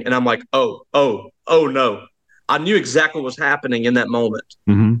crawling, and I'm like, oh no. I knew exactly what was happening in that moment.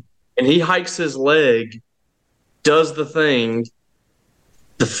 Mm-hmm. And he hikes his leg, does the thing.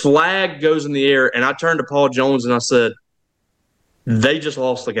 The flag goes in the air, and I turned to Paul Jones and I said, they just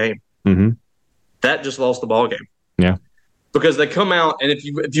lost the game. Mm-hmm. That just lost the ball game. Yeah. Because they come out, and if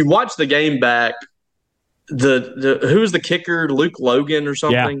you watch the game back, who was the kicker, Luke Logan or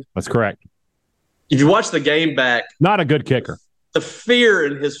something? Yeah, that's correct. If you watch the game back, not a good kicker. The fear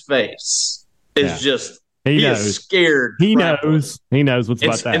in his face is just he is scared. He knows. He knows what's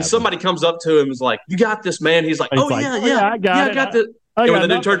about to happen. And somebody comes up to him and is like, "You got this, man." He's like, I got it. And when the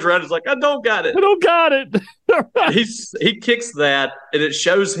dude turns around, he's like, "I don't got it. I don't got it." He kicks that, and it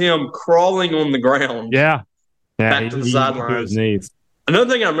shows him crawling on the ground. Yeah. Back to the sidelines. Another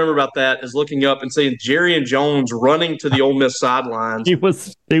thing I remember about that is looking up and seeing Jerry and Jones running to the Ole Miss sidelines. He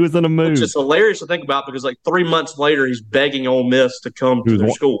was in a mood. Which is hilarious to think about because 3 months later he's begging Ole Miss to come to their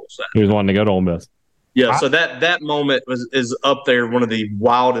schools. He was wanting to go to Ole Miss. Yeah, so that moment is up there, one of the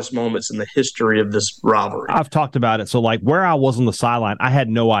wildest moments in the history of this rivalry. I've talked about it. So where I was on the sideline, I had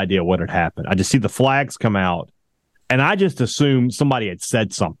no idea what had happened. I just see the flags come out, and I just assumed somebody had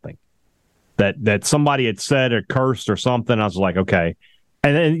said something. That somebody had said or cursed or something. I was like, okay.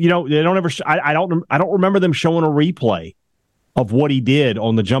 And then they don't ever. I don't remember them showing a replay of what he did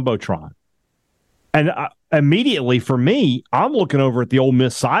on the jumbotron. And immediately for me, I'm looking over at the Ole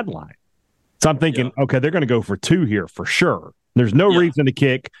Miss sideline. So I'm thinking, okay, they're going to go for 2 here for sure. There's no reason to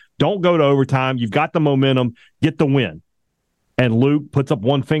kick. Don't go to overtime. You've got the momentum. Get the win. And Luke puts up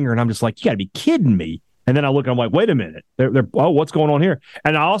one finger, and I'm just like, you got to be kidding me. And then I look, and I'm like, wait a minute. What's going on here?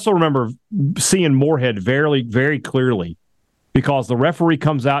 And I also remember seeing Moorhead very, very clearly because the referee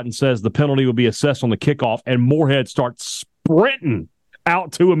comes out and says the penalty will be assessed on the kickoff, and Moorhead starts sprinting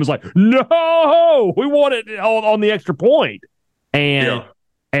out to him. Is like, no, we want it on the extra point. And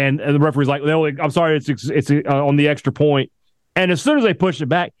the referee's like, no, I'm sorry, it's on the extra point. And as soon as they pushed it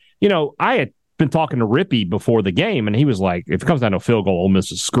back, I had been talking to Rippey before the game, and he was like, if it comes down to a field goal, Ole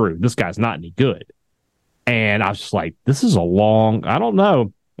Miss is screwed. This guy's not any good. And I was just like, this is I don't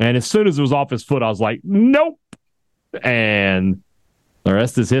know. And as soon as it was off his foot, I was like, nope. And the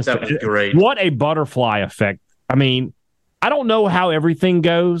rest is history. That was great. What a butterfly effect. I mean, I don't know how everything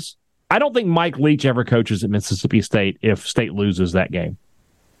goes. I don't think Mike Leach ever coaches at Mississippi State if State loses that game.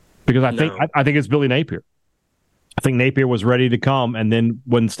 Because I think it's Billy Napier. I think Napier was ready to come, and then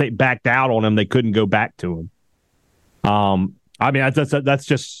when State backed out on him, they couldn't go back to him. I mean, that's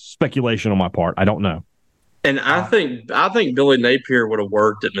just speculation on my part. I don't know. And I think Billy Napier would have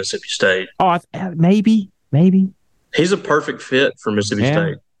worked at Mississippi State. Oh, maybe. He's a perfect fit for Mississippi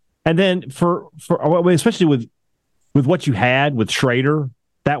State. And then for especially with what you had with Schrader,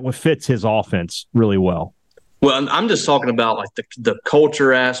 that fits his offense really well. Well, I'm just talking about the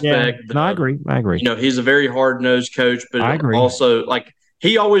culture aspect. Yeah, no, I agree. He's a very hard-nosed coach, but also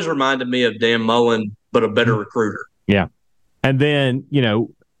he always reminded me of Dan Mullen, but a better recruiter. Yeah. And then,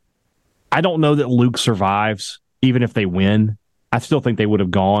 I don't know that Luke survives, even if they win. I still think they would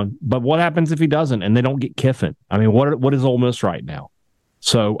have gone. But what happens if he doesn't and they don't get Kiffin? I mean, what is Ole Miss right now?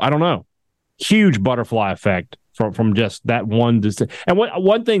 So I don't know. Huge butterfly effect from just that one. And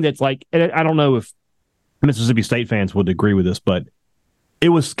one thing that's and I don't know if Mississippi State fans would agree with this, but it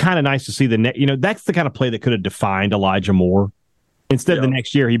was kind of nice to see that's the kind of play that could have defined Elijah Moore. Instead, the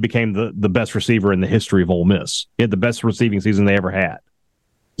next year he became the best receiver in the history of Ole Miss. He had the best receiving season they ever had.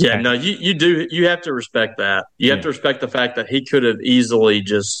 Yeah, no, you have to respect that. You have to respect the fact that he could have easily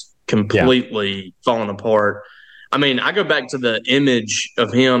just completely fallen apart. I mean, I go back to the image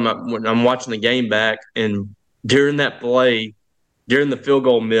of him when I'm watching the game back, and during that play, during the field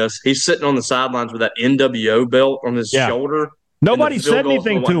goal miss, he's sitting on the sidelines with that NWO belt on his shoulder. Nobody said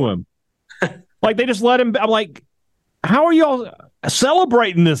anything to him. They just let him. I'm like, how are y'all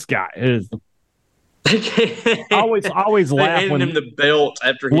celebrating this guy? always laugh when him the belt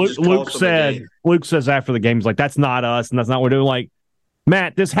after he Luke says after the game, he's like, that's not us and that's not what we're doing. Like,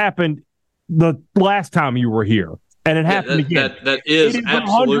 Matt, this happened the last time you were here, and it happened again. That is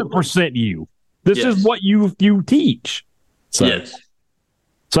 100% you. This is what you teach. So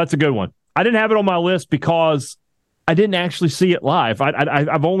that's a good one. I didn't have it on my list because I didn't actually see it live.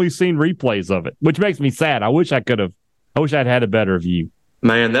 I've only seen replays of it, which makes me sad. I wish I'd had a better view.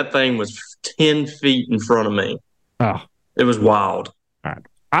 Man, that thing was 10 feet in front of me. Oh. It was wild. All right.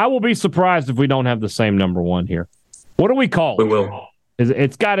 I will be surprised if we don't have the same number one here. What do we call it? We will.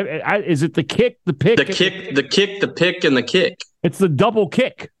 It's got to. Is it the kick, the pick, the pick, and the kick? It's the double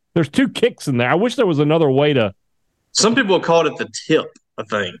kick. There's 2 kicks in there. I wish there was another way to. Some people call it the tip. I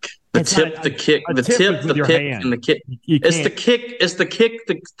think the tip, the kick, the tip, the pick, and the kick. It's the kick. It's the kick,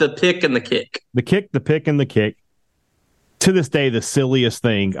 the pick, and the kick. The kick, the pick, and the kick. To this day, the silliest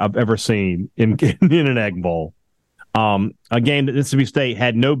thing I've ever seen in an Egg Bowl. A game that Mississippi State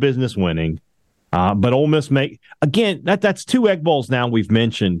had no business winning, but Ole Miss that's 2 Egg Bowls now we've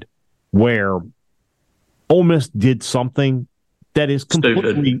mentioned where Ole Miss did something that is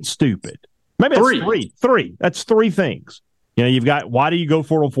completely stupid. Maybe that's three. That's 3 things. You've got why do you go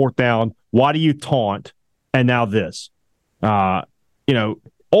for it on 4th down? Why do you taunt? And now this.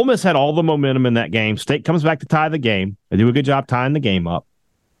 Ole Miss had all the momentum in that game. State comes back to tie the game. They do a good job tying the game up.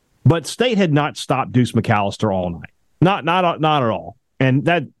 But State had not stopped Deuce McAllister all night. Not at all. And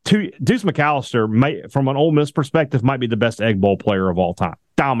Deuce McAllister, from an Ole Miss perspective, might be the best Egg Bowl player of all time.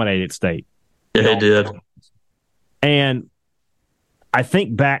 Dominated State. Yeah, he did. And I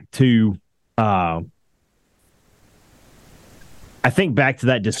think back to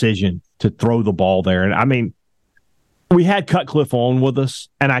that decision to throw the ball there. And I mean, we had Cutcliffe on with us,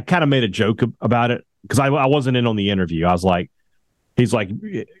 and I kind of made a joke about it because I wasn't in on the interview. I was like, he's like,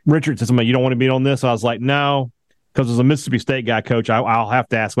 Richard said something, you don't want to be on this? I was like, no, because as a Mississippi State guy, coach, I'll have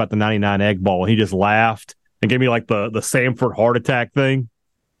to ask about the 99 Egg Bowl. And he just laughed and gave me like the Sanford heart attack thing.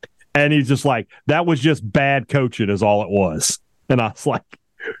 And he's just like, that was just bad coaching is all it was. And I was like,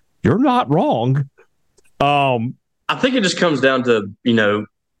 you're not wrong. I think it just comes down to,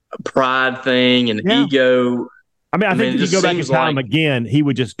 a pride thing and ego. I think if you go back in time again, he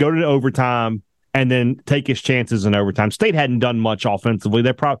would just go to the overtime and then take his chances in overtime. State hadn't done much offensively.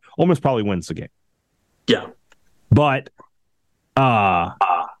 They almost probably wins the game. Yeah. But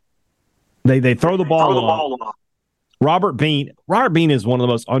they throw the ball on. Robert Bean is one of the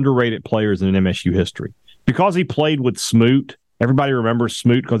most underrated players in MSU history. Because he played with Smoot, everybody remembers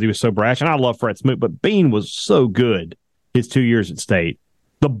Smoot because he was so brash, and I love Fred Smoot, but Bean was so good his 2 years at State.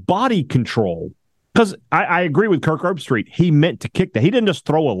 The body control, because I agree with Kirk Herbstreit, he meant to kick that. He didn't just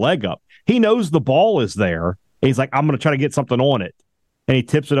throw a leg up. He knows the ball is there. He's like, I'm going to try to get something on it. And he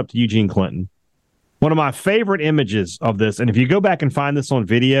tips it up to Eugene Clinton. One of my favorite images of this, and if you go back and find this on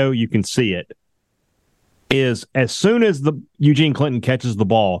video, you can see it, is as soon as the Eugene Clinton catches the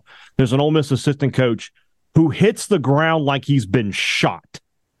ball, there's an Ole Miss assistant coach who hits the ground like he's been shot.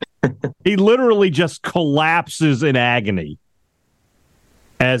 He literally just collapses in agony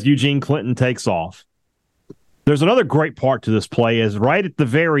as Eugene Clinton takes off. There's another great part to this play is right at the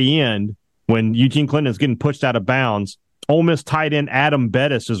very end when Eugene Clinton is getting pushed out of bounds, Ole Miss tight end Adam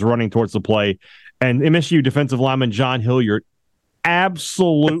Bettis is running towards the play, and MSU defensive lineman John Hilliard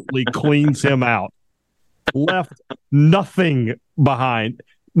absolutely cleans him out. Left nothing behind.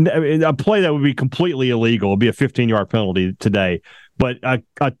 A play that would be completely illegal. It would be a 15-yard penalty today. But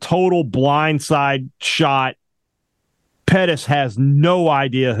a total blindside shot. Pettis has no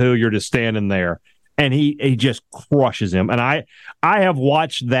idea Hilliard is standing there, and he just crushes him. And I have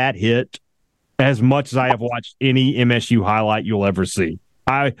watched that hit as much as I have watched any MSU highlight you'll ever see.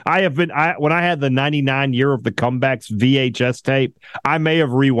 When I had the 99 Year of the Comebacks VHS tape, I may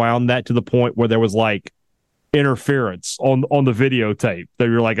have rewound that to the point where there was like interference on the videotape. They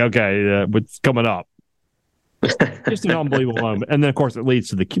were like, okay, what's coming up? Just an unbelievable moment. And then, of course, it leads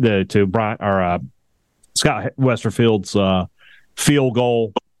to Brian or Scott Westerfield's field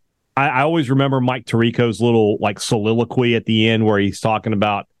goal. I always remember Mike Tirico's little like soliloquy at the end where he's talking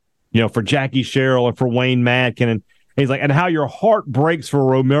about, for Jackie Sherrill and for Wayne Madkin, and he's like, and how your heart breaks for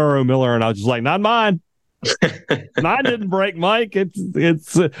Romero Miller. And I was just like, not mine. Mine didn't break, Mike.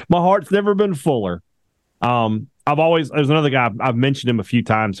 It's my heart's never been fuller. There's another guy, I've mentioned him a few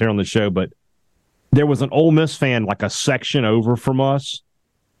times here on the show, but there was an Ole Miss fan like a section over from us.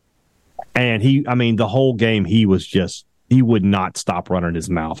 And the whole game, he would not stop running his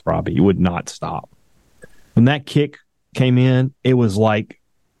mouth, Robbie. He would not stop. When that kick came in, it was like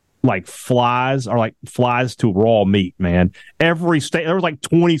flies to raw meat, man. Every state, there was like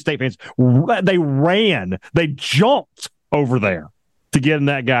 20 state fans. They jumped over there to get in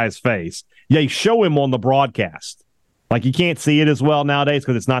that guy's face. They show him on the broadcast. Like, you can't see it as well nowadays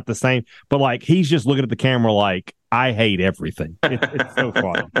because it's not the same. But, like, he's just looking at the camera like, I hate everything. It's so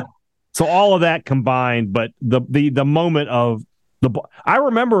funny. So all of that combined, but the moment of I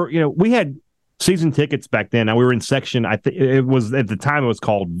remember, we had season tickets back then. And we were in section, I think it was at the time it was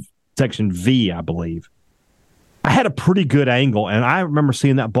called section V, I believe. I had a pretty good angle, and I remember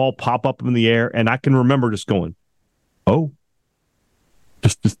seeing that ball pop up in the air, and I can remember just going, oh.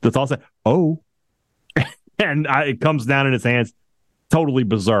 Just that's all I said. Oh. And it comes down in his hands. totally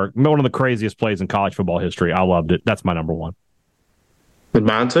berserk. One of the craziest plays in college football history. I loved it. That's my number one.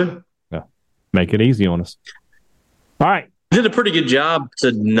 Mine too. Yeah. Make it easy on us. All right. Did a pretty good job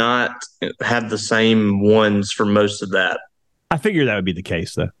to not have the same ones for most of that. I figured that would be the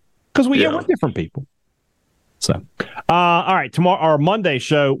case, though, because we're different people. So, all right, tomorrow, our Monday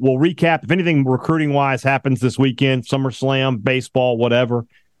show, we'll recap if anything recruiting-wise happens this weekend, SummerSlam, baseball, whatever.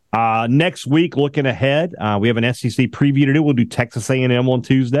 Next week, looking ahead, we have an SEC preview to do. We'll do Texas A&M on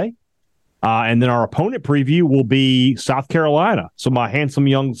Tuesday. And then our opponent preview will be South Carolina. So my handsome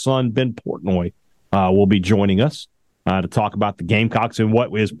young son, Ben Portnoy, will be joining us to talk about the Gamecocks and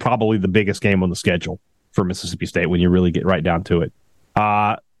what is probably the biggest game on the schedule for Mississippi State when you really get right down to it.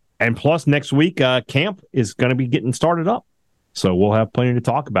 And plus, next week, camp is going to be getting started up. So we'll have plenty to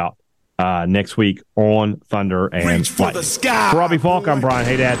talk about next week on Thunder and Lightning. For Robbie Falk, I'm Brian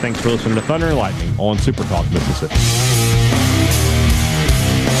Haydad. Thanks for listening to Thunder and Lightning on Super Talk Mississippi.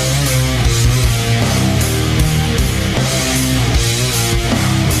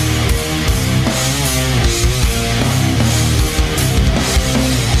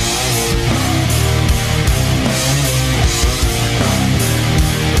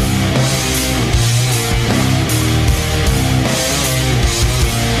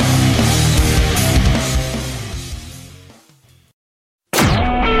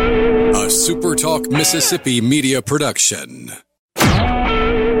 Super Talk Mississippi Media Production.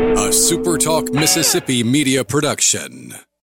 A Super Talk Mississippi Media Production.